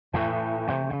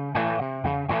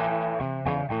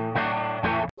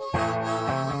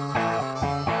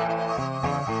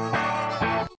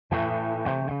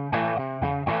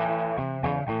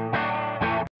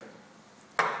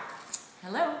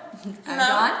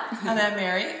Dama. And I'm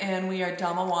Mary, and we are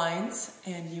Dama Wines,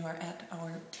 and you are at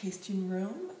our tasting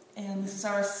room. And this is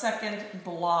our second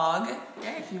blog,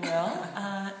 if you will.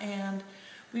 And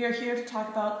we are here to talk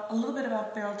about a little bit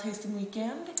about Barrel Tasting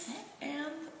Weekend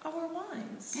and our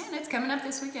wines. Yeah, and it's coming up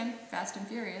this weekend, Fast and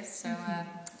Furious. So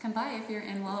come by if you're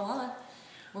in Walla Walla.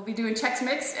 We'll be doing Chex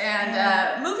Mix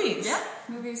and movies. Yeah,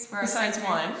 movies for besides our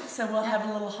wine. So we'll have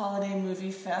a little holiday movie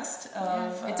fest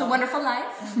of It's a Wonderful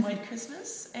Life and White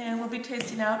Christmas, and we'll be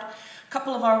tasting out a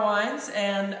couple of our wines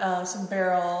and some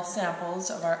barrel samples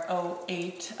of our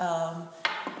 08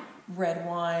 red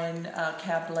wine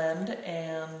cab blend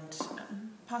and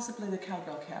possibly the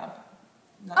Cowgirl cab.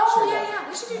 Not sure yeah,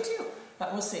 we should do two.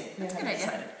 But we'll see. That's a good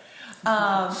idea.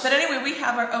 But anyway, we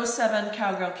have our 07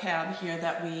 Cowgirl cab here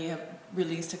that we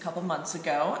released a couple months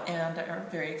ago and are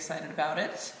very excited about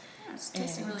it. Yeah, it's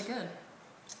tasting really good.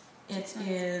 It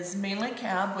is mainly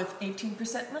cab with 18%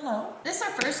 Merlot. This is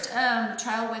our first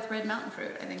trial with red mountain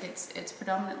fruit. I think it's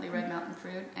predominantly red mountain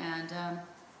fruit, and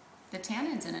the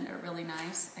tannins in it are really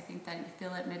nice. I think that you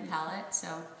feel it mid-palate, so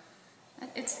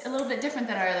it's a little bit different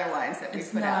than our other wines that we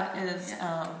put out. It's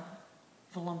not as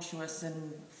voluptuous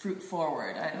and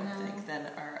fruit-forward, I don't think, than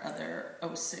our other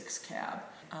 06 cab.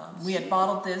 We had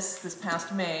bottled this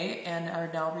past May and are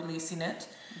now releasing it.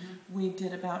 We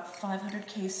did about 500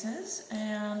 cases,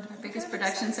 and our biggest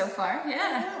production so far.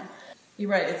 Yeah. You're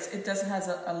right. It does has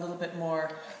a little bit more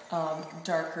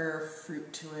darker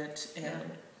fruit to it and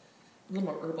a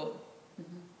little more herbal.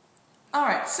 All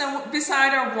right. So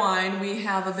beside our wine, we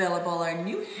have available our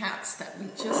new hats that we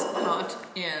just got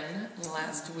in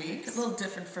last week. A little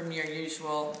different from your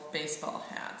usual baseball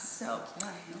hats. So,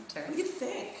 what do you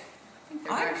think?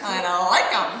 I kind of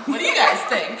like them. What do you guys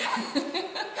think?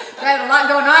 I have a lot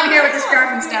going on here with the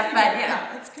scarf and stuff, but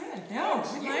yeah. That's good. No,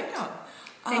 we like them.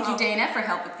 Thank you, Dana, for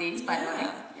help with these, by the way.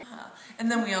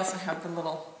 And then we also have the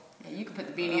little... Yeah, you can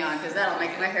put the beanie on, because that'll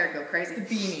make my hair go crazy. The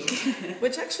beanie.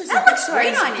 Which actually is that a good looks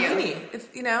great size on you. beanie.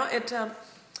 If, you know, it...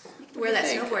 Wear that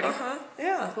snowboarding.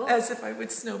 Yeah, cool. As if I would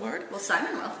snowboard. Well,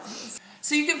 Simon will.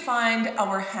 So you can find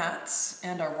our hats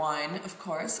and our wine, of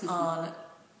course, on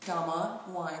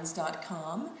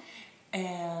damawines.com.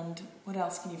 And what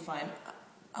else can you find?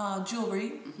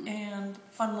 Jewelry and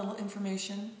fun little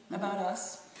information about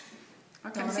us.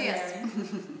 Or come see us.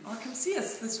 Or come see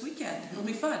us this weekend. It'll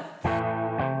be fun.